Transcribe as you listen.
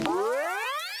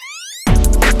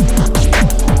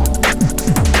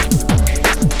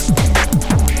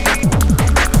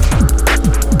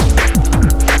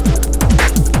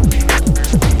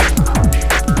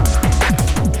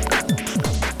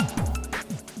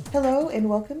Hello and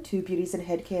welcome to Beauties and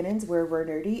Headcanons, where we're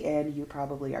nerdy and you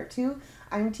probably are too.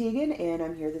 I'm Tegan and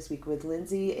I'm here this week with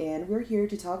Lindsay, and we're here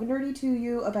to talk nerdy to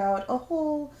you about a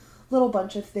whole little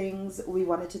bunch of things we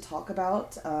wanted to talk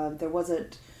about. There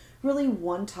wasn't really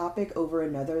one topic over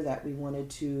another that we wanted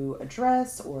to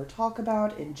address or talk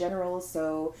about in general,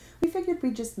 so we figured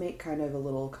we'd just make kind of a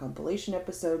little compilation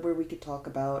episode where we could talk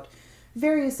about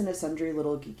various and sundry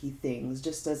little geeky things,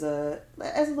 just as a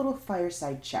little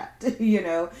fireside chat,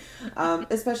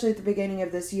 especially at the beginning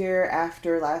of this year,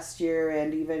 after last year,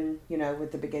 and even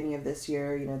with the beginning of this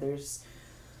year. There's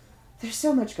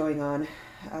so much going on,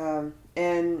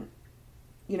 and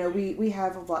we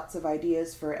have lots of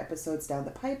ideas for episodes down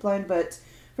the pipeline, but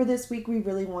for this week we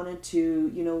really wanted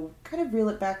to kind of reel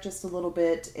it back just a little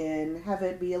bit and have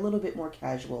it be a little bit more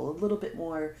casual, a little bit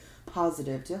more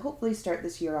positive, to hopefully start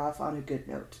this year off on a good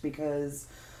note, because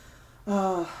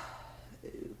Lord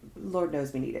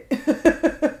knows we need it.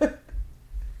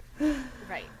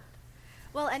 Right.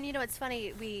 Well, and it's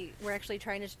funny, we were actually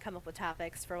trying to come up with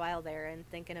topics for a while there and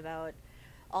thinking about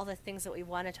all the things that we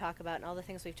want to talk about and all the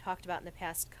things we've talked about in the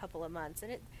past couple of months.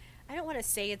 And I don't want to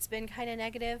say it's been kind of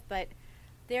negative, but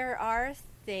there are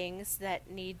things that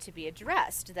need to be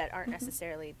addressed that aren't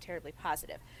necessarily terribly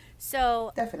positive.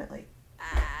 So Definitely.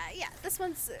 This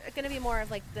one's going to be more of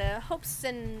like the hopes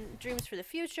and dreams for the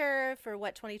future, for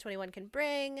what 2021 can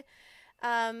bring,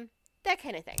 that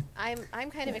kind of thing.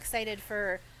 I'm kind of excited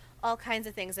for all kinds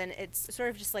of things, and it's sort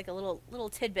of just like a little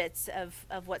tidbits of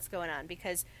what's going on,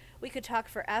 because we could talk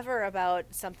forever about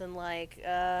something like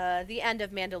the end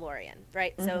of Mandalorian,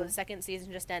 right? Mm-hmm. So the second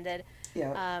season just ended.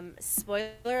 Yeah.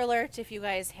 Spoiler alert if you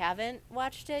guys haven't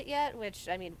watched it yet, which,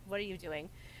 I mean, what are you doing?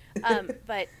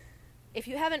 But if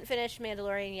you haven't finished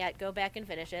Mandalorian yet, go back and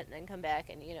finish it, and then come back,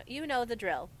 and you know the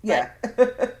drill. Yeah.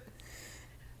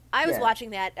 I was watching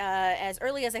that as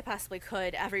early as I possibly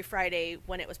could every Friday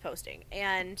when it was posting,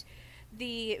 and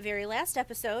the very last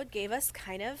episode gave us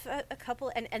kind of a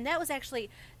couple, and that was actually,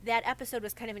 that episode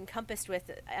was kind of encompassed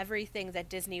with everything that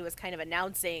Disney was kind of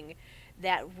announcing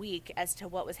that week as to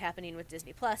what was happening with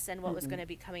Disney Plus and what was going to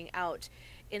be coming out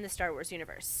in the Star Wars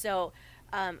universe. So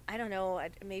I don't know,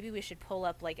 maybe we should pull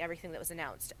up like everything that was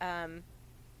announced. And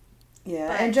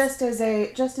just as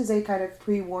a kind of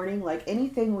pre-warning, like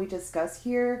anything we discuss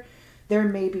here, there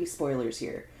may be spoilers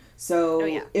here.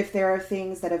 So if there are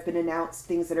things that have been announced,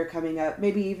 things that are coming up,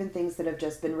 maybe even things that have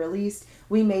just been released,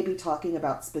 we may be talking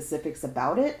about specifics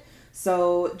about it.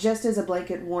 So just as a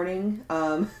blanket warning,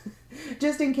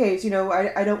 just in case,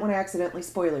 I don't want to accidentally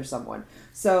spoiler someone.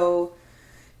 So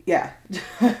yeah,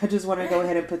 I just want to go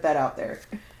ahead and put that out there.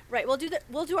 Right.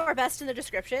 We'll do our best in the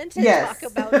description to talk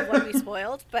about what we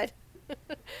spoiled, but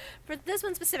for this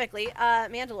one specifically,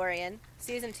 Mandalorian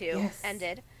season 2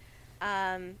 ended.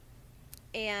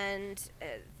 And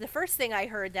the first thing I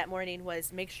heard that morning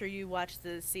was, make sure you watch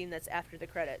the scene that's after the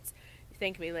credits.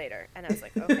 Thank me later. And I was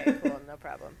like, okay, cool, no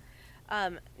problem.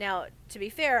 Now, to be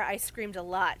fair, I screamed a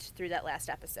lot through that last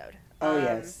episode. Oh,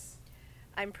 yes.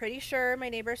 I'm pretty sure my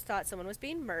neighbors thought someone was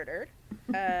being murdered,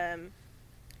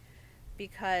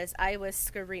 because I was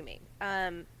screaming.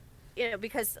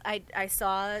 Because I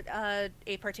saw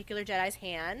a particular Jedi's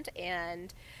hand,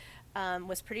 and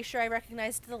was pretty sure I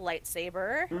recognized the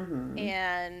lightsaber. Mm-hmm.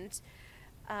 And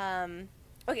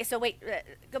okay, so wait,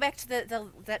 go back to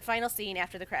that final scene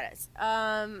after the credits.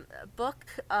 Book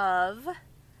of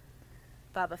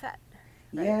Boba Fett.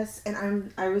 Right? Yes,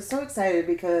 and I was so excited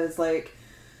because like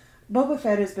Boba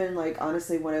Fett has been like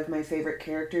honestly one of my favorite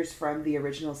characters from the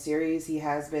original series. He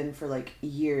has been for like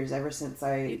years, ever since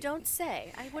You don't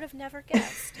say. I would have never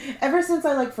guessed. Ever since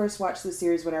I like first watched the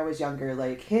series when I was younger,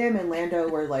 like him and Lando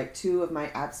were like two of my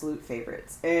absolute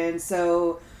favorites. And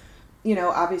so,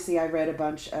 obviously I read a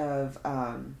bunch of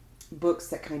books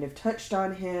that kind of touched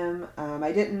on him.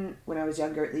 I didn't, when I was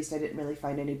younger at least, I didn't really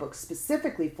find any books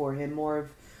specifically for him, more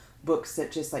of books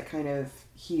that just like kind of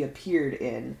he appeared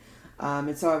in.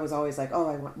 And so I was always like, oh,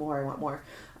 I want more.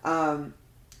 And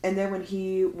then when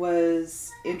he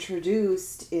was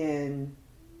introduced in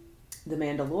The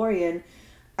Mandalorian,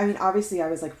 I mean, obviously I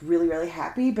was like really, really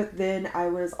happy, but then I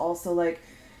was also like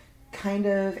kind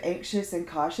of anxious and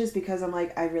cautious, because I'm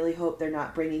like, I really hope they're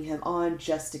not bringing him on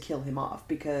just to kill him off,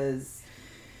 because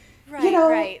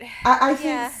right. I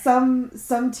think some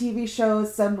TV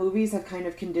shows, some movies have kind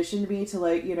of conditioned me to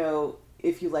like,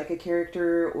 if you like a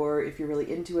character, or if you're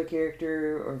really into a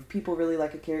character, or if people really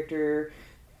like a character,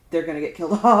 they're going to get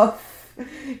killed off,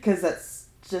 because that's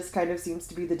just kind of seems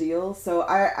to be the deal. So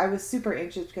I was super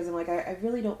anxious, because I'm like, I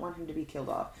really don't want him to be killed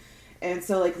off. And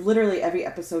so like literally every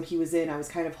episode he was in, I was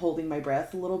kind of holding my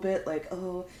breath a little bit, like,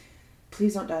 oh,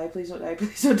 please don't die, please don't die,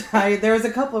 please don't die. There was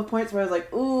a couple of points where I was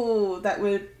like, ooh, that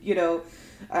would,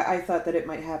 I thought that it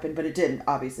might happen, but it didn't,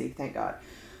 obviously, thank God.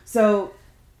 So,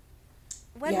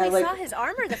 when we saw his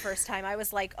armor the first time, I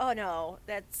was like, oh no,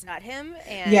 that's not him.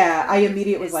 And yeah, I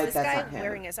immediately was like, that's not him.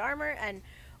 Wearing his armor, and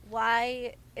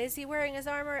why is he wearing his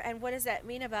armor, and what does that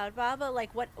mean about Baba?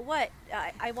 Like, what?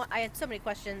 I had so many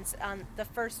questions on the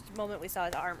first moment we saw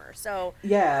his armor. So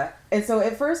yeah, and so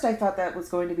at first I thought that was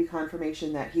going to be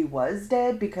confirmation that he was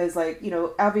dead because,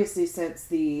 obviously since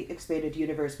the expanded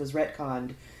universe was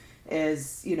retconned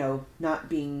as not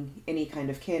being any kind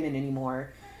of canon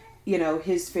anymore,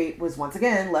 his fate was once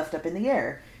again left up in the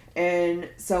air, and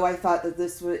so I thought that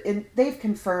this was, and they've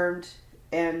confirmed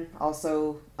and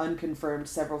also unconfirmed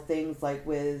several things, like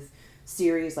with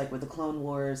series, like with the Clone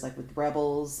Wars, like with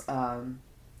Rebels,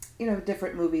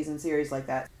 different movies and series like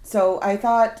that. So I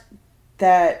thought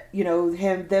that,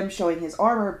 them showing his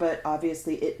armor, but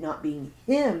obviously it not being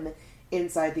him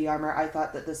inside the armor, I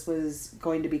thought that this was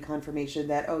going to be confirmation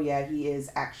that, oh yeah, he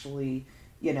is actually,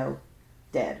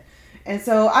 dead. And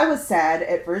so I was sad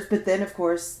at first, but then of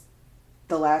course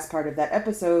the last part of that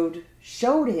episode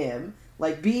showed him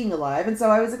being alive, and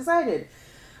so I was excited.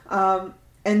 And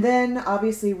then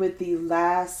obviously with the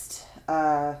last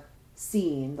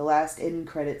scene, the last end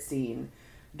credit scene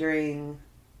during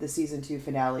the season 2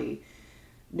 finale,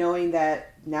 knowing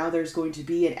that now there's going to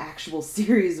be an actual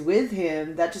series with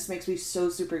him, that just makes me so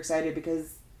super excited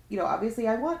because, obviously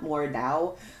I want more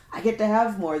now. I get to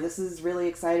have more. This is really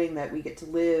exciting that we get to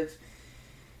live,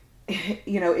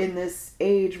 in this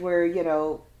age where,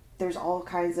 there's all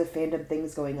kinds of fandom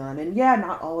things going on. And yeah,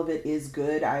 not all of it is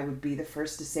good. I would be the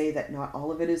first to say that not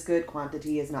all of it is good.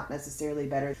 Quantity is not necessarily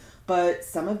better. But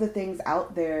some of the things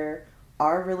out there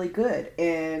are really good.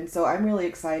 And so I'm really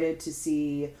excited to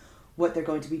see what they're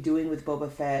going to be doing with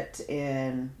Boba Fett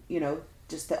and,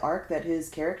 just the arc that his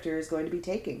character is going to be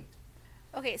taking.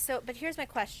 Okay, but here's my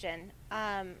question.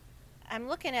 I'm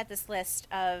looking at this list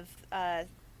of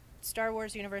Star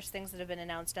Wars universe things that have been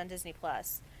announced on Disney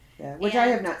Plus. Yeah, which I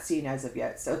have not seen as of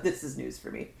yet, so this is news for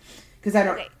me, because I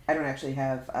don't actually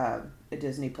have a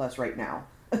Disney Plus right now.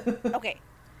 Okay,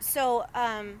 so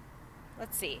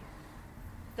let's see.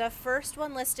 The first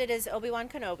one listed is Obi-Wan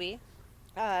Kenobi,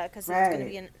 because it's going to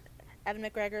be Evan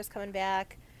McGregor's coming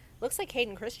back. Looks like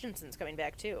Hayden Christensen's coming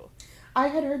back too. I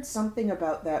had heard something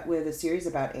about that with a series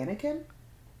about Anakin.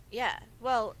 Yeah,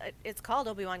 well, it's called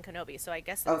Obi-Wan Kenobi, so I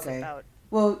guess it's about.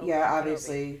 Well, yeah,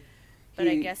 obviously. But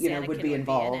I guess Anakin would be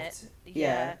involved. In it.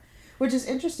 Yeah. Which is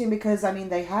interesting because,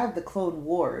 they have the Clone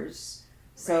Wars.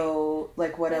 So,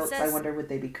 what else, I wonder, would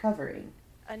they be covering?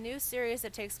 A new series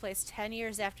that takes place 10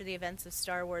 years after the events of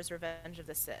Star Wars Revenge of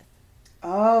the Sith.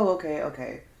 Oh,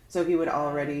 okay. So he would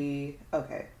already...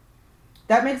 Okay.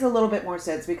 That makes a little bit more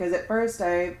sense because at first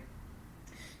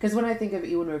because when I think of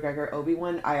Ewan McGregor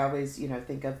Obi-Wan, I always,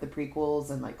 think of the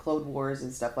prequels and, Clone Wars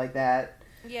and stuff like that.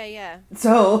 Yeah.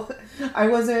 So, I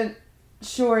wasn't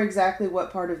sure exactly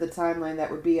what part of the timeline that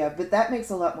would be of, but that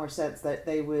makes a lot more sense that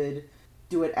they would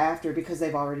do it after because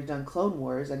they've already done Clone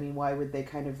Wars. I mean, why would they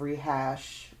kind of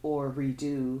rehash or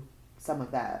redo some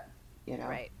of that,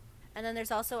 Right. And then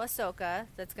there's also Ahsoka.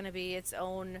 That's going to be its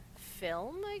own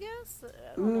film, I guess.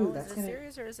 I don't know. Is it a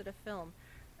series or is it a film?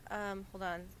 Hold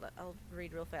on. I'll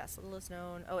read real fast. Littlest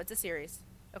known. Oh, it's a series.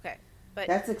 Okay. But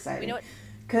that's exciting.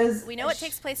 We know it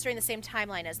takes place during the same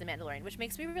timeline as The Mandalorian, which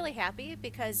makes me really happy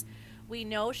because we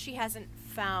know she hasn't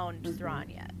found Thrawn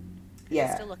yet. Yeah.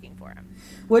 She's still looking for him.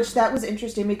 Which, that was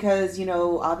interesting because,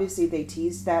 obviously they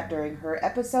teased that during her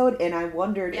episode, and I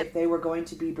wondered if they were going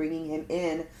to be bringing him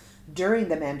in during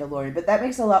The Mandalorian. But that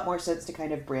makes a lot more sense to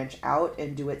kind of branch out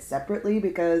and do it separately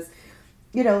because,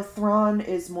 Thrawn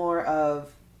is more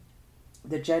of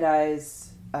the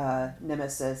Jedi's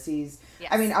nemesis. He's... Yes.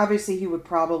 I mean, obviously he would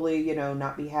probably,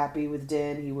 not be happy with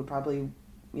Din. He would probably,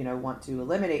 want to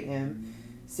eliminate him,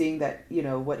 seeing that,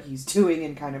 what he's doing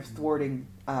and kind of thwarting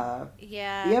the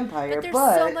Empire. But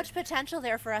there's so much potential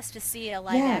there for us to see a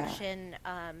live-action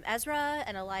Ezra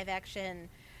and a live-action,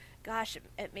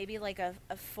 maybe like a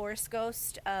Force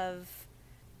ghost of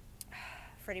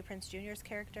Freddie Prinze Jr.'s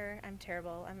character. I'm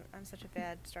terrible. I'm such a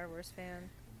bad Star Wars fan.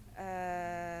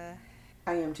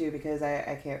 I am too because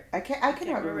I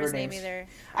cannot remember his names. Name either.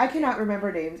 I cannot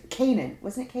remember names. Kanan,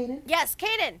 wasn't it Kanan? Yes,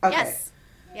 Kanan. Okay.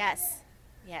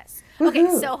 Yes. Woo-hoo.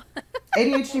 Okay, so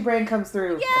ADHD brain comes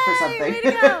through for something. Way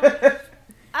to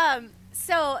go.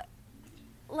 So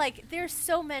there's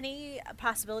so many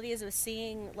possibilities of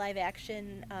seeing live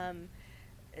action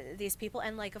these people,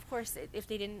 and of course if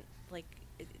they didn't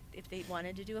if they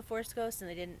wanted to do a Force Ghost and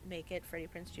they didn't make it Freddie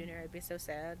Prinze Jr., I'd be so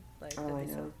sad. Like, Oh, I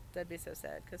know. that'd be so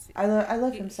sad because I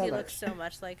love him so he much. looks so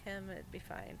much like him. It'd be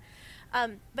fine.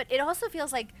 But it also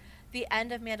feels like the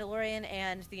end of Mandalorian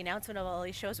and the announcement of all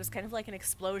these shows was kind of like an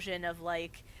explosion of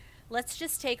like, let's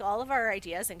just take all of our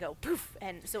ideas and go poof.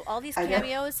 And so all these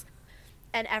cameos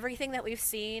and everything that we've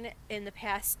seen in the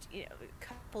past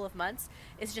couple of months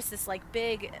is just this like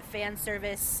big fan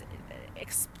service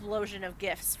explosion of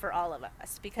gifts for all of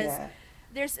us, because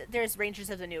there's Rangers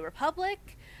of the New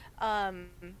Republic. I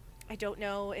don't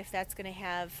know if that's going to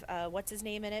have what's his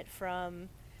name in it from,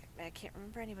 I can't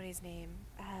remember anybody's name.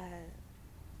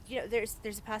 There's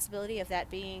a possibility of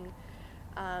that being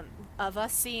of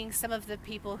us seeing some of the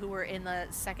people who were in the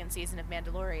second season of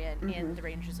Mandalorian in the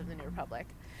Rangers of the New Republic.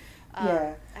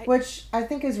 Which I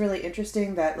think is really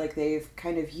interesting that like they've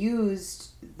kind of used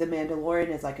the Mandalorian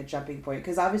as like a jumping point,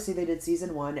 because obviously they did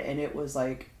season 1 and it was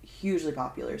like hugely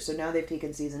popular. So now they've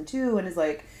taken season 2 and is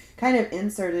like kind of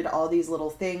inserted all these little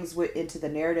things into the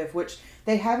narrative, which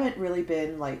they haven't really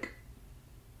been like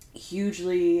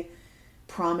hugely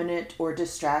prominent or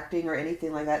distracting or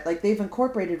anything like that. Like they've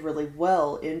incorporated really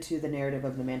well into the narrative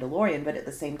of the Mandalorian, but at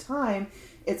the same time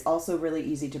it's also really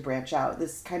easy to branch out.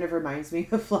 This kind of reminds me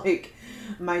of like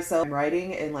myself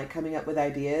writing and like coming up with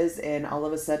ideas, and all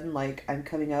of a sudden like I'm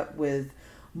coming up with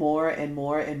more and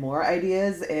more and more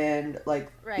ideas, and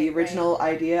like the original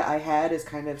idea I had is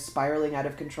kind of spiraling out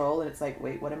of control, and it's like,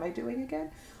 wait, what am I doing again?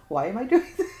 Why am I doing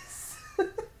this?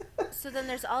 So then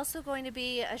there's also going to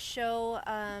be a show,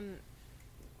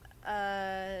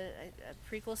 a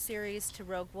prequel series to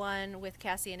Rogue One with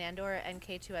Cassian Andor and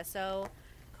K2SO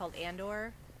called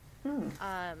Andor.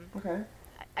 Okay.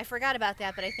 I forgot about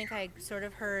that, but I think I sort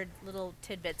of heard little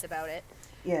tidbits about it.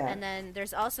 Yeah. And then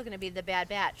there's also going to be The Bad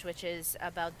Batch, which is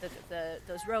about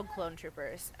those rogue clone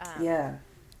troopers.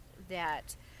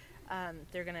 That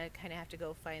they're going to kind of have to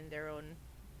go find their own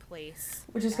place.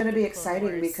 Which is going to be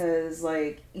exciting because,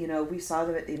 like, we saw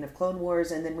them at the end of Clone Wars,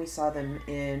 and then we saw them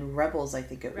in Rebels, I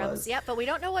think it was. Yeah, but we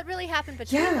don't know what really happened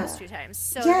between those 2 times.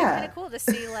 So it'd be kind of cool to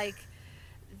see, like,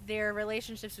 their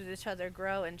relationships with each other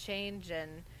grow and change,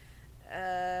 and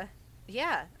I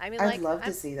mean, I'd love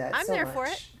to see that. I'm so there much. for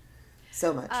it.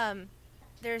 So much.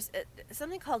 There's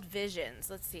something called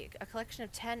Visions. Let's see, a collection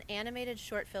of 10 animated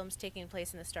short films taking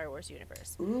place in the Star Wars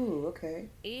universe. Ooh, okay.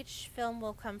 Each film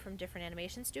will come from different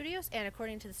animation studios, and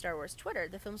according to the Star Wars Twitter,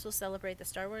 the films will celebrate the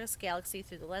Star Wars galaxy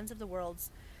through the lens of the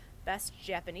world's best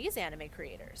Japanese anime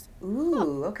creators.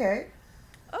 Ooh, okay.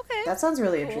 Okay. That sounds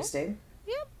really interesting.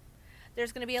 Yep.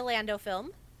 There's going to be a Lando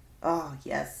film. Oh,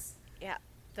 yes. Yeah,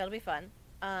 that'll be fun.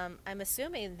 I'm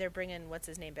assuming they're bringing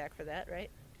what's-his-name back for that,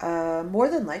 right? More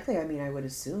than likely, I mean, I would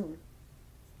assume.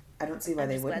 I don't see why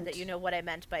they wouldn't. I'm glad that you know what I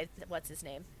meant by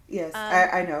what's-his-name. Yes,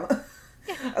 I know.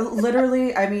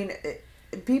 Literally, I mean,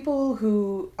 people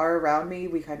who are around me,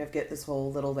 we kind of get this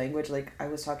whole little language. Like, I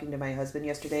was talking to my husband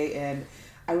yesterday, and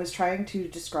I was trying to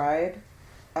describe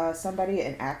somebody,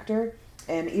 an actor,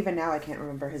 and even now I can't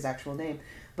remember his actual name.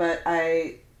 But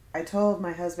I told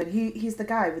my husband, he's the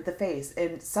guy with the face,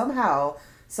 and somehow,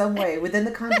 some way, within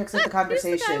the context of the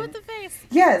conversation... He's the guy with the face.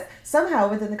 Yes, somehow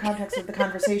within the context of the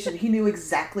conversation, he knew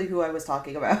exactly who I was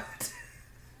talking about.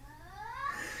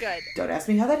 Good. Don't ask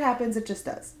me how that happens, it just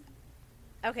does.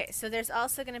 Okay, so there's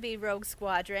also going to be Rogue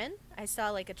Squadron. I saw,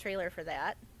 like, a trailer for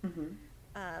that.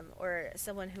 Or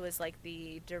someone who was, like,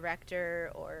 the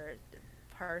director or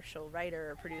partial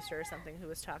writer or producer or something who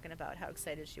was talking about how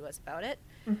excited she was about it.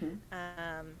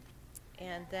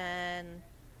 And then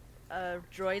a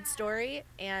droid story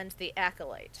and The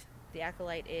Acolyte. The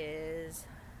Acolyte is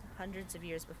hundreds of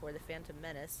years before The Phantom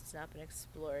Menace. It's not been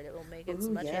explored. It will make its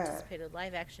much-anticipated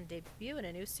live-action debut in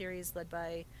a new series led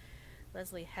by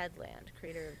Leslie Headland,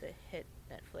 creator of the hit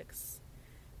Netflix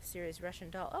series Russian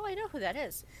Doll. Oh, I know who that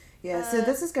is. Yeah, so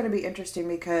this is going to be interesting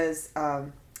because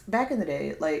back in the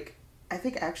day, like, I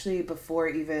think actually before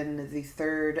even the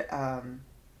third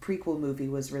prequel movie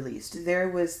was released, there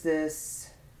was this,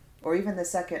 or even the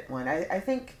second one. I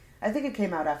think it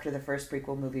came out after the first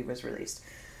prequel movie was released.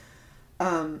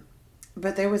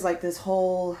 But there was like this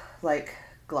whole like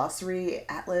glossary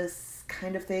atlas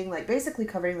kind of thing, like basically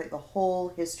covering like the whole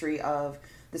history of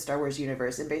the Star Wars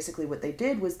universe. And basically what they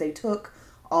did was they took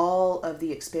all of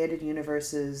the expanded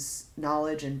universe's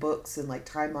knowledge and books and like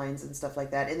timelines and stuff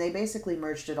like that, and they basically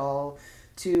merged it all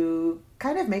to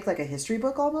kind of make like a history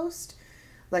book almost,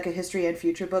 like a history and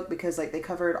future book, because like they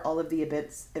covered all of the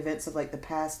events of like the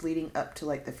past leading up to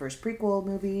like the first prequel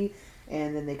movie,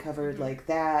 and then they covered like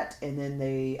that, and then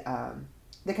they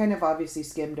kind of obviously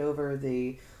skimmed over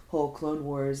the whole Clone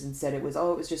Wars and said it was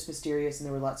just mysterious and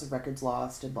there were lots of records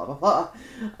lost and blah blah blah.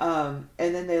 And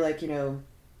then they like, you know,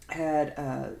 had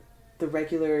the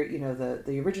regular, you know,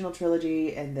 the original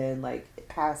trilogy, and then like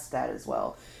past that as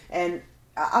well. And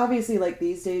obviously, like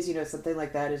these days, you know, something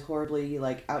like that is horribly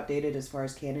like outdated as far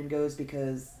as canon goes,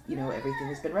 because you know everything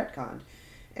has been retconned.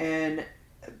 And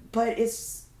but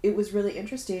it was really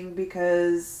interesting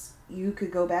because you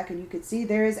could go back and you could see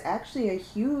there is actually a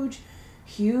huge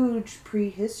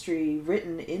prehistory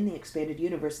written in the expanded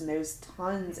universe, and there's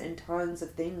tons and tons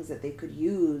of things that they could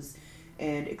use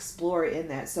and explore in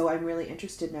that. So I'm really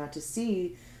interested now to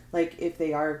see, like, if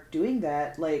they are doing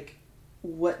that, like,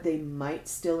 what they might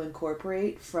still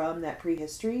incorporate from that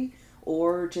prehistory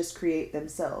or just create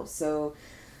themselves. So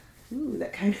ooh,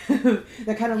 that kind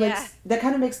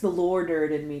of makes the lore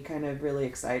nerd in me kind of really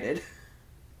excited.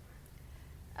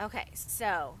 Okay,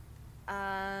 so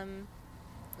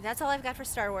that's all I've got for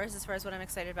Star Wars as far as what I'm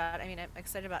excited about. I mean, I'm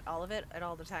excited about all of it at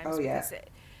all the times. Oh yeah. Because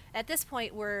at this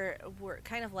point, we're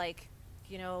kind of like,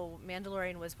 you know,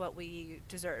 Mandalorian was what we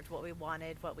deserved, what we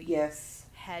wanted, what we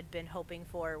had been hoping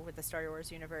for with the Star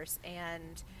Wars universe.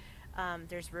 And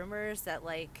there's rumors that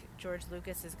like George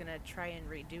Lucas is gonna try and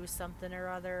redo something or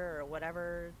other or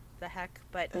whatever the heck.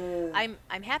 But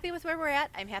I'm happy with where we're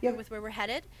at. I'm happy with where we're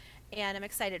headed, and I'm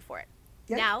excited for it.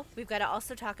 Yep. Now we've got to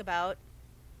also talk about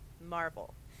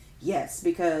Marvel. Yes,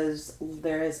 because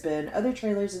there has been other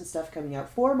trailers and stuff coming out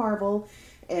for Marvel,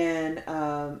 and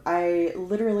I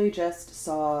literally just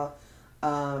saw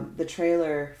the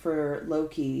trailer for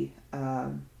Loki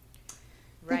I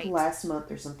think last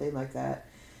month or something like that.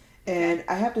 And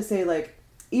I have to say, like,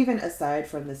 even aside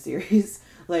from the series,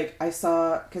 like, I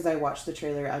saw, because I watched the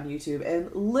trailer on YouTube,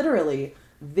 and literally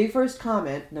the first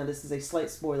comment, now this is a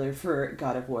slight spoiler for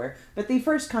God of War, but the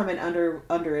first comment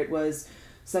under it was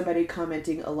somebody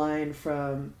commenting a line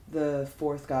from the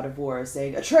fourth God of War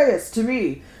saying, "Atreus to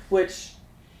me," which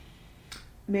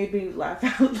made me laugh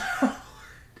out loud.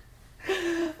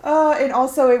 And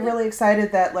also it really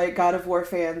excited that, like, God of War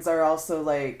fans are also,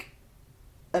 like,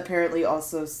 apparently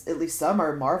also, at least some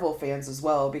are Marvel fans as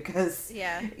well, because,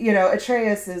 you know,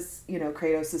 Atreus is, you know,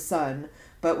 Kratos' son,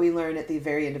 but we learn at the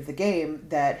very end of the game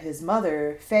that his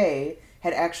mother, Faye,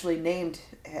 had actually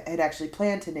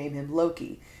planned to name him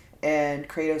Loki, and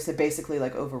Kratos had basically,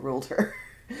 like, overruled her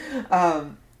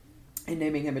in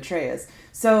naming him Atreus.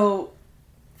 So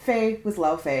Faye was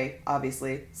Lao Faye,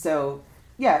 obviously. So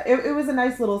yeah, it was a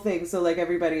nice little thing. So, like,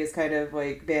 everybody is kind of,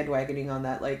 like, bandwagoning on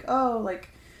that, like, oh, like,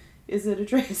 is it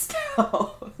Atreus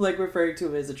now? Like, referring to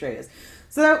him as Atreus.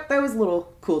 So that was a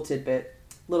little cool tidbit,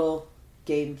 little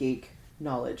game geek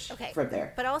knowledge from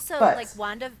there. But also, like,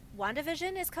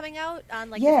 WandaVision is coming out on,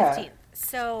 like, the 15th.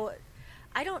 So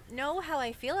I don't know how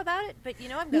I feel about it, but, you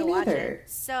know, I'm going to watch it.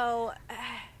 So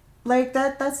like,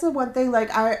 that's the one thing, like,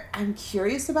 I'm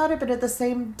curious about it, but at the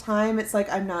same time, it's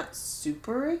like I'm not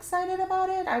super excited about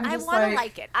it. I want to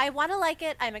like it. I want to like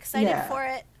it. I'm excited for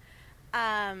it.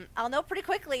 I'll know pretty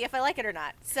quickly if I like it or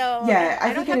not. So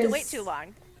I don't have to wait too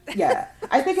long. Yeah.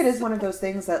 I think it is one of those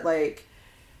things that, like,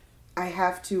 I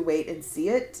have to wait and see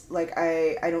it. Like,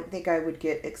 I don't think I would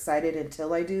get excited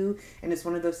until I do. And it's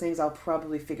one of those things I'll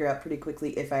probably figure out pretty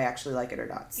quickly if I actually like it or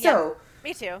not. So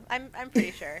me too. I'm pretty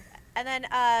sure. And then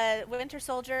Winter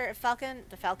Soldier,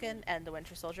 the Falcon and the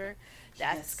Winter Soldier,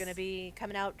 that's going to be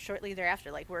coming out shortly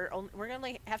thereafter. Like, we're going to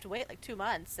only have to wait like 2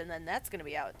 months, and then that's going to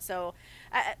be out. So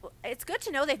it's good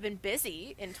to know they've been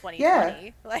busy in 2020.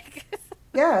 Yeah. Like,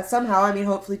 yeah, somehow. I mean,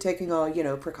 hopefully taking all, you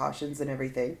know, precautions and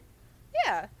everything.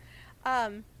 Yeah.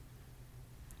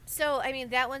 So, I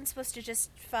mean, that one's supposed to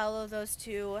just follow those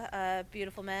two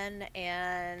beautiful men,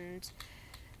 and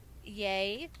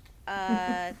yay.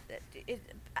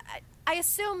 I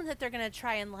assume that they're going to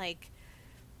try and, like,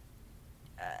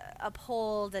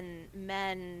 uphold and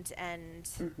mend and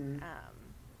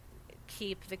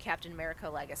keep the Captain America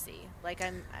legacy. Like,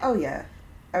 oh, yeah.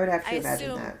 I would have to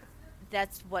imagine that.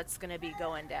 That's what's going to be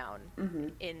going down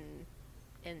in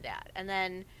that. And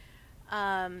then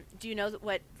do you know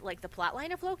what, like, the plot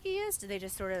line of Loki is? Do they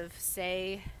just sort of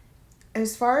say?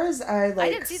 As far as I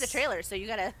didn't see the trailer, so you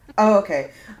gotta. Oh,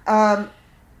 okay.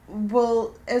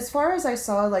 Well, as far as I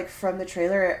saw, like, from the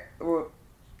trailer, or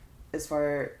as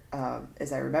far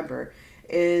as I remember,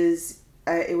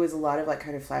 it was a lot of, like,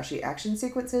 kind of flashy action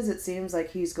sequences. It seems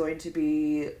like he's going to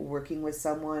be working with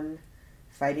someone,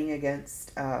 fighting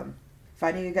against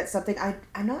something.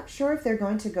 I'm not sure if they're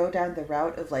going to go down the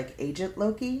route of, like, Agent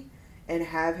Loki and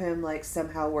have him, like,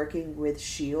 somehow working with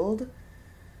S.H.I.E.L.D.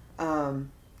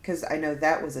 Because I know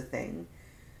that was a thing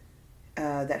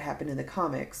that happened in the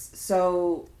comics.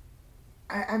 So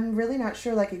I'm really not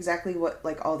sure like exactly what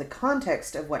like all the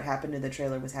context of what happened in the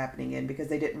trailer was happening in, because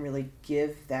they didn't really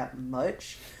give that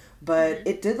much, but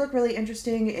it did look really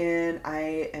interesting, and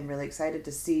I am really excited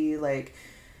to see like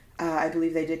I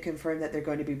believe they did confirm that they're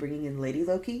going to be bringing in Lady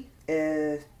Loki.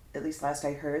 At least last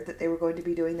I heard that they were going to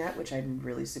be doing that, which I'm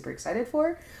really super excited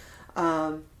for.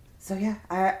 So yeah,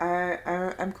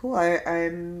 I'm cool.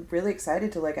 I'm really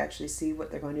excited to like actually see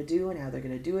what they're going to do and how they're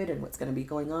going to do it and what's going to be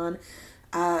going on.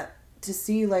 To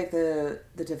see like the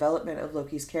development of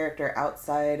Loki's character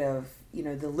outside of, you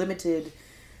know, the limited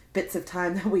bits of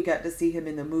time that we got to see him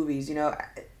in the movies, you know,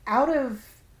 out of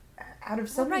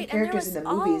so many characters in the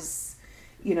movies,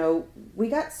 you know, we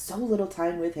got so little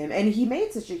time with him, and he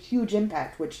made such a huge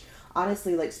impact, which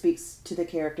honestly like speaks to the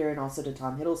character and also to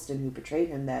Tom Hiddleston who portrayed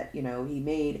him, that, you know, he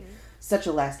made such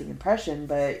a lasting impression.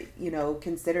 But, you know,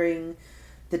 considering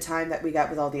the time that we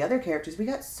got with all the other characters, we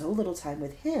got so little time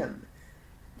with him.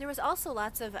 There was also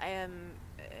lots of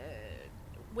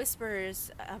whispers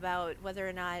about whether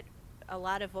or not a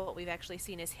lot of what we've actually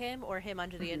seen is him or him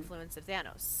under the influence of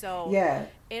Thanos. So yeah,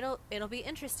 it'll be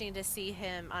interesting to see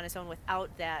him on his own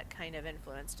without that kind of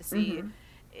influence, to see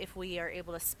if we are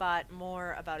able to spot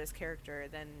more about his character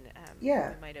than we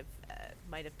might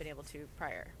have been able to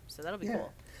prior. So that'll be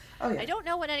cool. Oh, yeah. I don't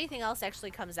know when anything else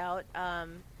actually comes out.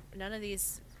 None of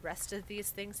these rest of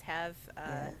these things have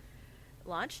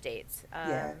launch dates.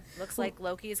 Looks like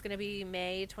Loki is going to be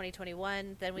May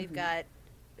 2021. Then we've got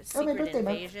Secret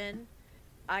Invasion,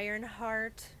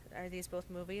 Ironheart. Are these both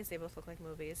movies? They both look like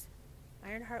movies.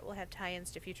 Ironheart will have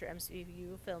tie-ins to future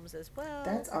MCU films as well.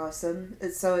 That's awesome.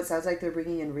 So it sounds like they're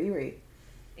bringing in Riri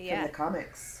from the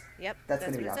comics. Yep, that's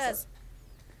going to be awesome.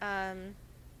 Says.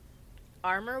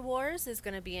 Armor Wars is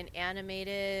going to be an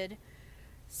animated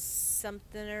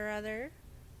something or other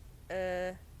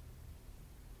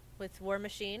with War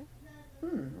Machine.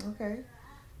 Okay.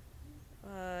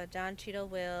 Don Cheadle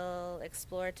will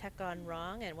explore tech gone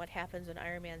wrong and what happens when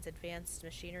Iron Man's advanced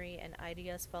machinery and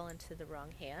ideas fall into the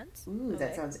wrong hands. Ooh,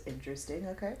 that sounds interesting.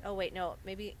 Okay. Oh wait, no,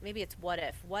 maybe it's What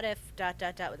If? What if ...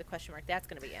 with a question mark? That's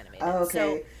going to be animated. Oh,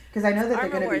 okay. Because I know that they're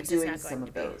going to be doing some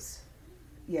of those.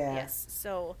 Yeah. Yes.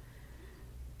 So,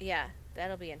 yeah,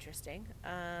 that'll be interesting.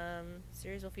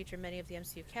 Series will feature many of the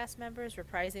MCU cast members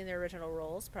reprising their original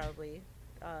roles, probably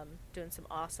doing some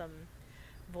awesome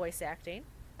voice acting.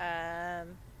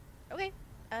 Okay.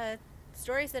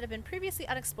 Stories that have been previously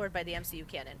unexplored by the MCU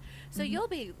canon. So you'll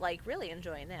be, like, really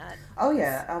enjoying that. Oh,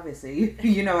 yeah, obviously.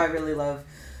 You know, I really love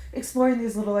exploring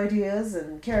these little ideas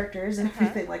and characters and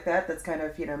everything like that. That's kind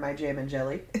of, you know, my jam and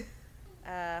jelly.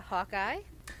 Hawkeye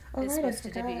is supposed to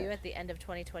debut at the end of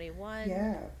 2021.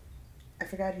 Yeah. I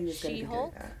forgot he was going to be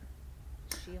doing that.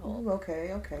 She-Hulk. Ooh,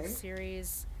 okay.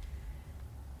 Series...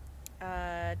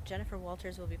 Jennifer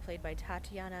Walters will be played by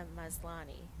Tatiana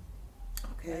Maslany.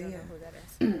 Okay, I don't know who that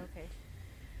is. Okay.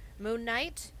 Moon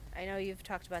Knight. I know you've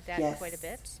talked about that quite a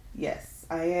bit. Yes.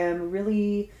 I am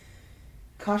really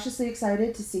cautiously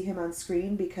excited to see him on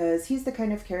screen, because he's the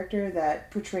kind of character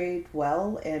that, portrayed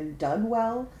well and done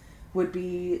well, would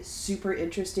be super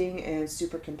interesting and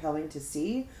super compelling to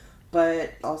see,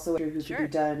 but also who could be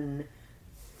done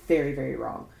very, very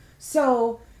wrong.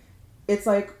 So... it's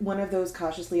like one of those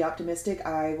cautiously optimistic,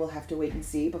 I will have to wait and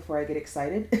see before I get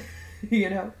excited, you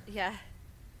know? Yeah.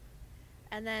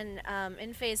 And then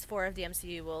in Phase 4 of the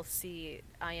MCU, we'll see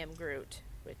I Am Groot,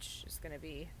 which is going to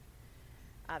be,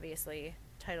 obviously,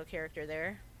 title character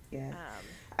there. Yeah.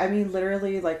 I mean,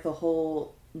 literally, like, the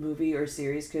whole movie or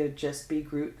series could just be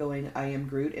Groot going, I am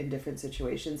Groot in different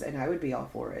situations, and I would be all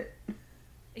for it.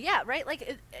 Yeah, right?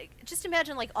 Like, just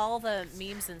imagine, like, all the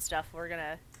memes and stuff we're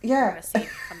gonna see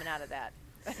coming out of that.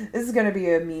 This is gonna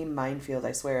be a meme minefield,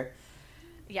 I swear.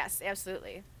 Yes,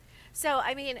 absolutely. So,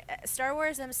 I mean, Star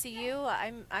Wars MCU,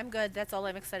 I'm good. That's all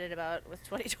I'm excited about with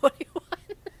 2021.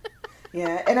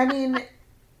 Yeah, and I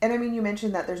mean, you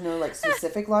mentioned that there's no, like,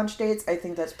 specific launch dates. I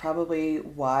think that's probably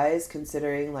wise,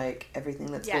 considering, like, everything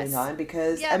that's going on,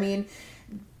 because, I mean...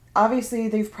 obviously,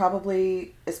 they've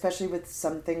probably, especially with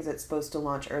some things that's supposed to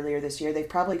launch earlier this year, they've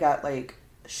probably got, like,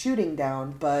 shooting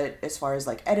down, but as far as,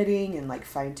 like, editing and, like,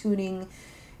 fine-tuning,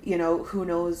 you know, who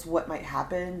knows what might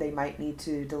happen. They might need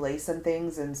to delay some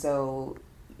things, and so,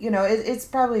 you know, it's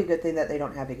probably a good thing that they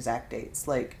don't have exact dates,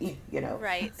 like, you know,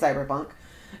 Cyberpunk,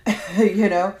 you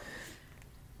know?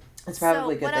 It's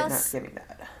probably good they're not giving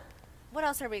that. What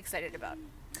else are we excited about?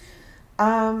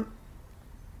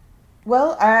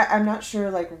 Well, I'm not sure,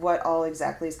 like, what all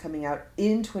exactly is coming out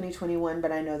in 2021,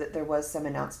 but I know that there was some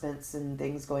announcements and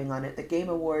things going on at the Game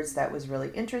Awards that was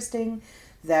really interesting,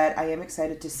 that I am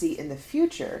excited to see in the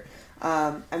future.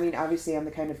 I mean, obviously, I'm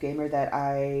the kind of gamer that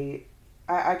I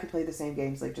I could play the same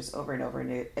games like just over and over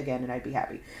and again, and I'd be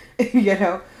happy, you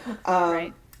know.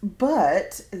 Right.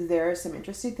 But there are some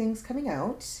interesting things coming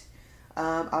out.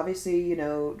 Obviously, you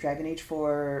know, Dragon Age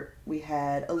 4. We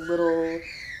had a little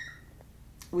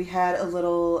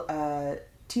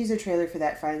teaser trailer for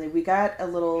that. Finally, we got a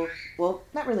little, well,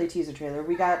 not really a teaser trailer.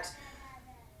 We got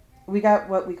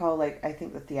what we call, like, I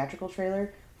think the theatrical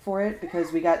trailer for it,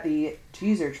 because we got the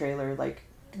teaser trailer like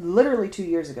literally 2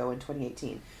 years ago in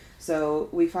 2018. So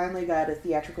we finally got a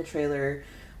theatrical trailer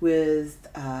with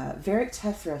Varric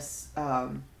Tethras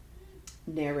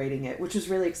narrating it, which was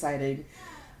really exciting.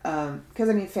 Because,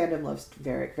 I mean, fandom loves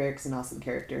Varric. Varric's an awesome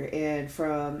character. And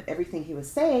from everything he was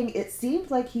saying, it seemed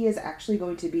like he is actually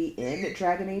going to be in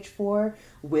Dragon Age 4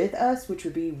 with us, which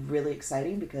would be really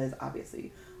exciting because,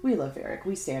 obviously, we love Varric.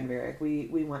 We stan Varric.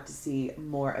 We want to see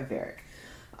more of Varric.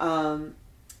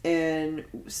 And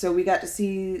so we got to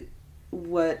see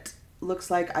what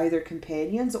looks like either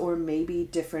companions or maybe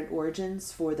different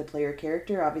origins for the player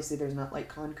character. Obviously, there's not, like,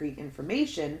 concrete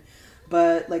information,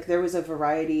 but, like, there was a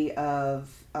variety of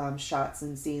shots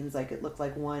and scenes. Like, it looked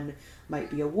like one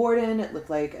might be a warden. It looked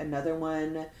like another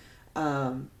one,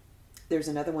 there's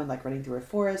another one, like, running through a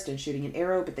forest and shooting an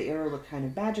arrow, but the arrow looked kind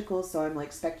of magical. So I'm,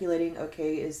 like, speculating,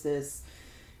 okay, is this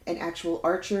an actual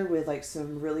archer with, like,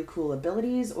 some really cool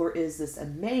abilities, or is this a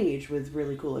mage with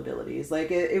really cool abilities?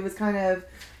 Like, it was kind of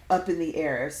up in the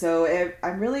air. So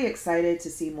I'm really excited to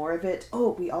see more of it.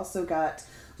 Oh, we also got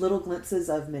little glimpses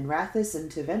of Minrathous and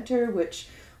Tevinter, which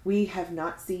we have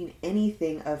not seen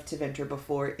anything of Tevinter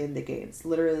before in the games.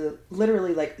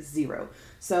 Literally like zero.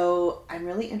 So I'm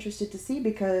really interested to see,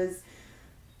 because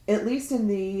at least in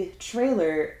the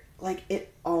trailer, like,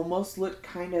 it almost looked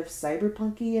kind of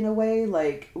cyberpunky in a way,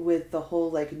 like with the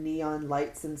whole, like, neon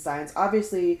lights and signs,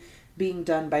 obviously being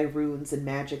done by runes and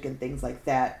magic and things like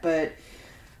that. But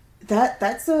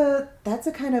that's a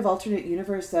kind of alternate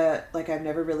universe that, like, I've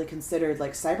never really considered,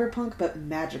 like cyberpunk, but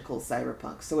magical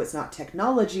cyberpunk. So it's not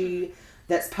technology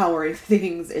that's powering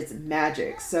things, it's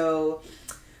magic. So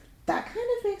that kind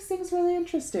of makes things really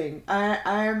interesting.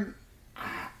 I'm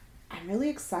really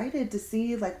excited to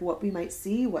see, like, what we might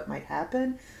see, what might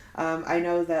happen. I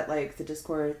know that, like,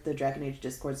 the Dragon Age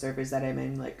Discord servers that I'm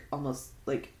in, like, almost,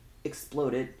 like,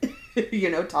 exploded, you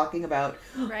know, talking about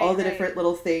all the different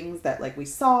little things that, like, we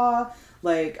saw.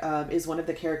 Like, is one of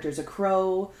the characters a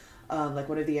crow? Like,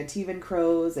 one of the Antivan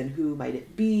crows, and who might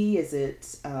it be? Is it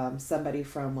somebody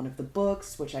from one of the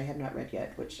books, which I have not read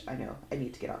yet, which I know I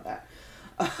need to get on that.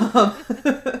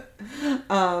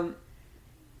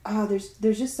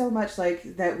 There's just so much,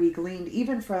 like, that we gleaned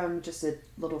even from just a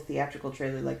little theatrical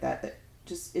trailer like that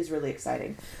just is really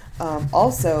exciting.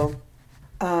 Also,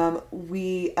 now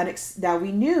we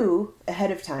knew ahead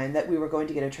of time that we were going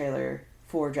to get a trailer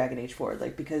for Dragon Age 4,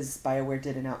 like, because BioWare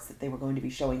did announce that they were going to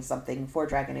be showing something for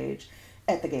Dragon Age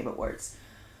at the Game Awards.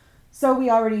 So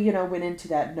we already, you know, went into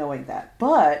that knowing that.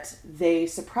 But they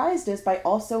surprised us by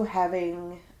also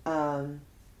having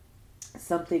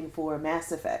something for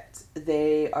Mass Effect.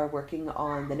 They are working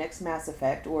on the next Mass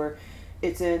Effect, or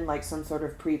it's in, like, some sort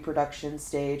of pre-production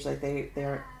stage. Like,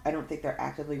 they're I don't think they're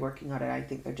actively working on it. I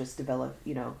think they're just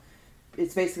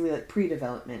it's basically like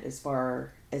pre-development as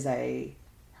far as I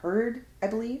heard, I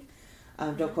believe.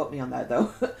 Don't quote me on that,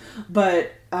 though.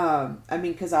 But, I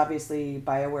mean, because obviously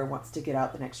BioWare wants to get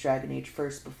out the next Dragon Age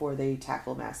first before they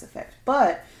tackle Mass Effect.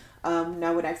 But,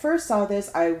 now when I first saw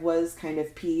this, I was kind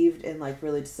of peeved and, like,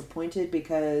 really disappointed,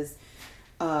 because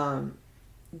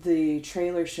the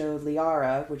trailer showed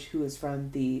Liara, who is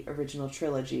from the original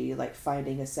trilogy, like,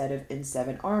 finding a set of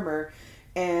N7 armor,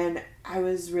 and I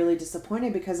was really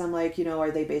disappointed, because I'm like, you know,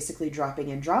 are they basically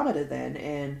dropping Andromeda then,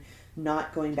 and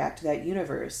not going back to that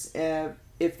universe?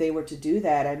 If they were to do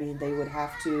that, I mean, they would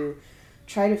have to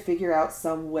try to figure out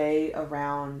some way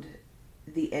around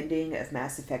the ending of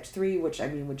Mass Effect 3, which, I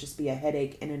mean, would just be a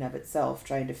headache in and of itself,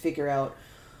 trying to figure out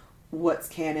what's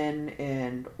canon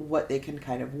and what they can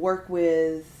kind of work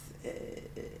with.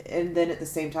 And then at the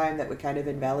same time, that would kind of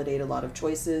invalidate a lot of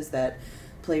choices that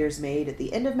players made at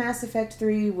the end of Mass Effect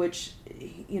 3, which,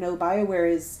 you know,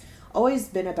 BioWare has always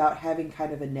been about having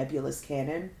kind of a nebulous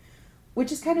canon,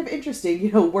 which is kind of interesting,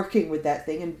 you know, working with that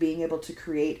thing and being able to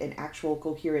create an actual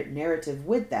coherent narrative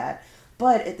with that.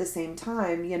 But at the same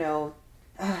time, you know,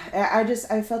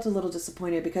 I felt a little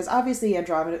disappointed, because obviously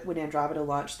when Andromeda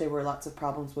launched, there were lots of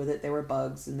problems with it. There were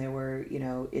bugs and there were, you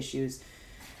know, issues.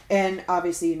 And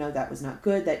obviously, you know, that was not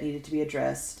good. That needed to be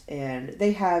addressed. And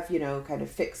they have, you know, kind of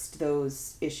fixed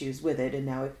those issues with it. And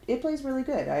now it plays really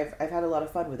good. I've had a lot of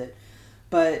fun with it.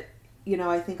 But, you know,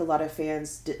 I think a lot of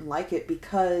fans didn't like it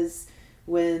because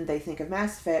when they think of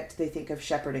Mass Effect, they think of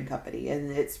Shepard and company, and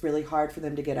it's really hard for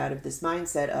them to get out of this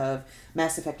mindset of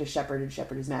Mass Effect is Shepard and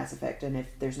Shepard is Mass Effect, and if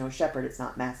there's no Shepard, it's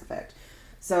not Mass Effect.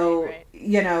 So, right.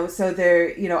 you know, so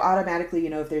they're, you know, automatically, you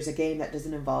know, if there's a game that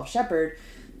doesn't involve Shepard,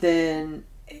 then,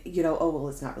 you know, oh, well,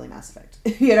 it's not really Mass Effect.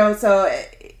 You know, so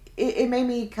it made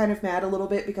me kind of mad a little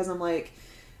bit, because I'm like,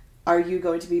 are you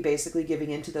going to be basically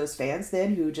giving in to those fans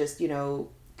then who just, you know,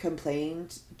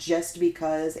 complained just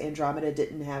because Andromeda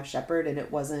didn't have Shepard and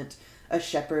it wasn't a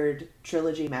Shepard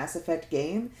trilogy Mass Effect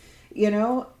game, you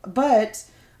know? But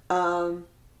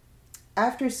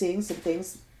after seeing some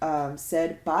things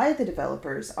said by the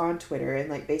developers on Twitter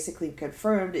and like basically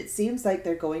confirmed, it seems like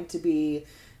they're going to be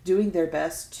doing their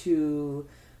best to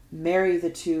marry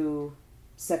the two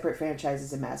separate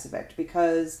franchises in Mass Effect,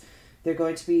 because they're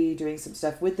going to be doing some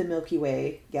stuff with the Milky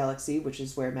Way galaxy, which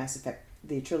is where Mass Effect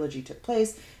the trilogy took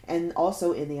place, and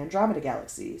also in the Andromeda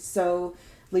galaxy. So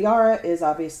Liara is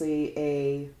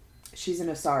obviously she's an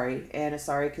Asari, and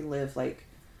Asari can live like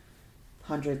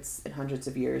hundreds and hundreds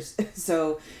of years.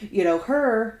 So, you know,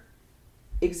 her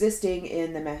existing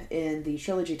in the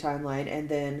trilogy timeline, and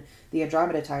then the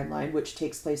Andromeda timeline, which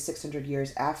takes place 600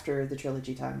 years after the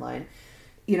trilogy timeline,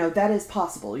 you know, that is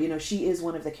possible. You know, she is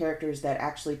one of the characters that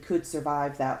actually could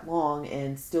survive that long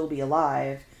and still be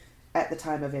alive at the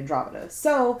time of Andromeda.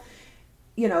 So,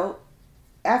 you know,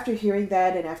 after hearing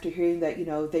that, and after hearing that, you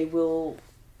know, they will,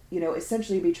 you know,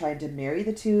 essentially be trying to marry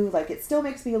the two, like, it still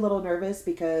makes me a little nervous,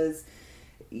 because,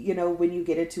 you know, when you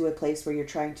get into a place where you're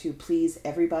trying to please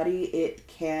everybody, it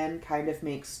can kind of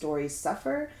make stories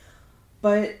suffer.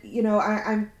 But, you know,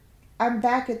 I'm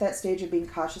back at that stage of being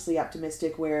cautiously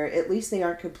optimistic, where at least they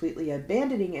aren't completely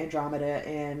abandoning Andromeda,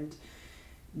 and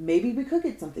maybe we could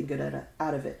get something good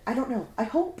out of it. I don't know. I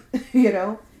hope. You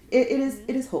know, it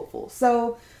is hopeful.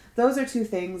 So those are two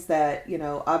things that, you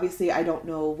know, obviously I don't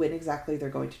know when exactly they're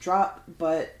going to drop,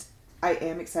 but I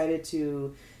am excited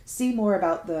to see more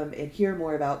about them and hear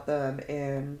more about them,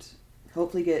 and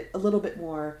hopefully get a little bit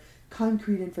more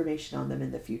concrete information on them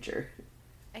in the future.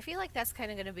 I feel like that's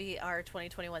kind of going to be our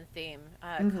 2021 theme,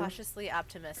 cautiously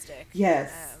optimistic.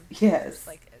 Yes, yes. Just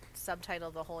like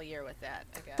subtitle the whole year with that,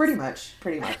 I guess. Pretty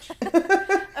much.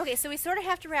 Okay, so we sort of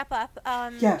have to wrap up.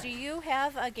 Yeah. Do you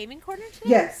have a gaming corner today?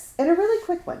 Yes, and a really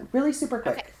quick one, really super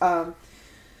quick. Okay.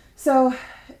 So,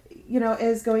 you know,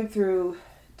 as going through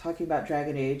talking about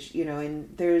Dragon Age, you know, and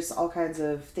there's all kinds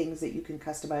of things that you can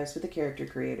customize with the character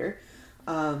creator.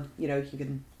 You know, you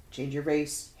can change your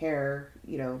race, hair,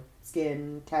 you know,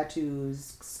 skin,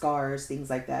 tattoos, scars, things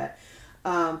like that.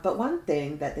 But one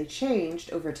thing that they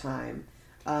changed over time,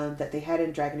 that they had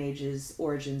in Dragon Age's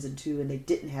Origins and 2, and they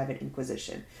didn't have in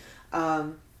Inquisition,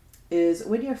 is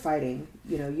when you're fighting,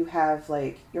 you know, you have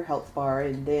like your health bar,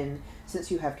 and then since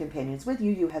you have companions with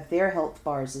you, you have their health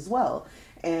bars as well.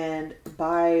 And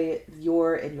by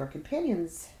your and your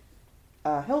companions'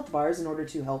 health bars, in order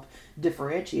to help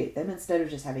differentiate them, instead of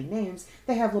just having names,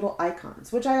 they have little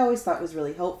icons, which I always thought was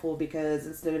really helpful, because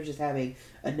instead of just having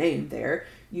a name there,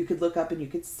 you could look up and you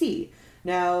could see.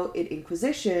 Now, in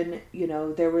Inquisition, you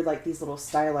know, there were like these little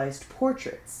stylized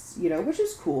portraits, you know, which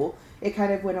is cool. It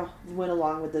kind of went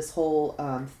along with this whole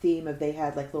theme of they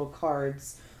had like little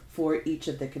cards for each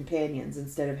of the companions,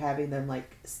 instead of having them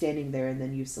like standing there and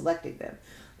then you selecting them.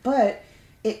 But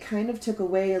it kind of took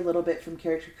away a little bit from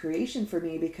character creation for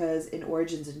me, because in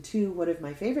Origins and 2, one of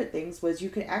my favorite things was you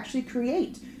could actually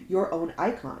create your own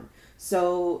icon.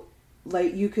 So,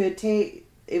 like, you could take,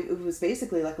 it was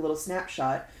basically like a little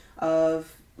snapshot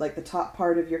of, like, the top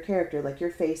part of your character, like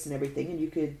your face and everything, and you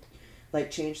could,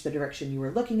 like, change the direction you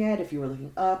were looking at, if you were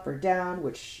looking up or down,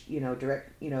 which, you know,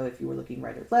 if you were looking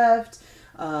right or left,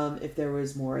 if there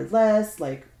was more or less,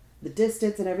 like, the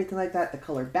distance and everything like that, the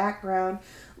color background.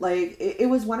 Like, it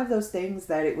was one of those things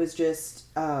that it was just,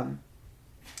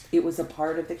 it was a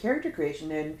part of the character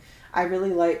creation, and I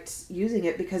really liked using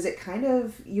it, because it kind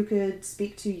of, you could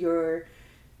speak to your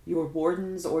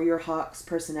warden's or your hawk's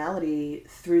personality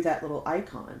through that little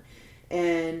icon.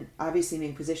 And obviously in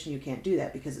Inquisition you can't do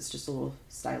that, because it's just a little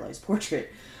stylized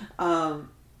portrait.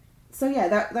 So yeah,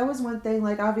 that was one thing.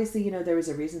 Like, obviously, you know, there was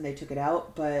a reason they took it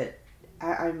out, but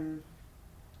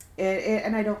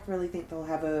and I don't really think they'll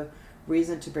have a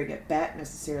reason to bring it back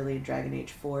necessarily in Dragon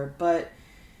Age 4, but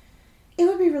it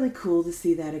would be really cool to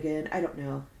see that again. I don't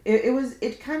know.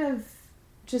 It kind of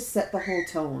just set the whole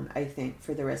tone, I think,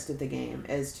 for the rest of the game,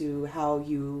 as to how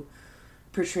you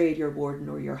portrayed your warden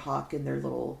or your hawk in their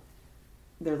little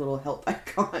health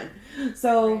icon.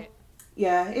 So, right.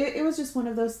 Yeah, it was just one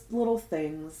of those little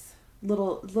things,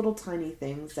 little tiny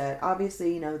things that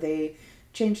obviously, you know, they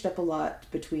changed up a lot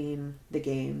between the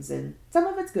games, and some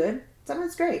of it's good, some of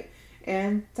it's great.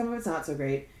 and some of it's not so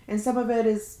great, and some of it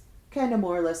is kind of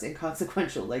more or less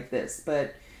inconsequential like this,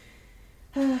 but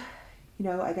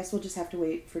I guess we'll just have to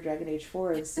wait for Dragon Age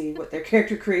 4 and see what their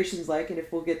character creation's like and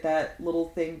if we'll get that little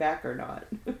thing back or not.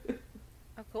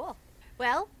 Oh, cool.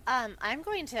 Well, I'm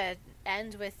going to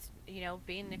end with,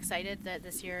 being excited that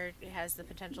this year has the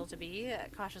potential to be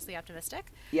cautiously optimistic.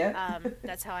 Yeah.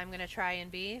 That's how I'm going to try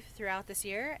and be throughout this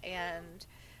year. And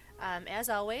as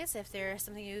always, if there's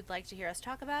something you'd like to hear us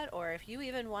talk about, or if you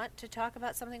even want to talk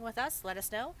about something with us, let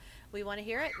us know. We want to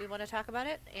hear it. We want to talk about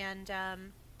it. And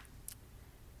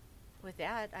with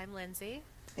that, I'm Lindsay.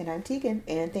 And I'm Tegan.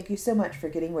 And thank you so much for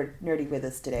getting nerdy with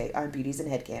us today on Beauties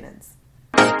and Headcanons.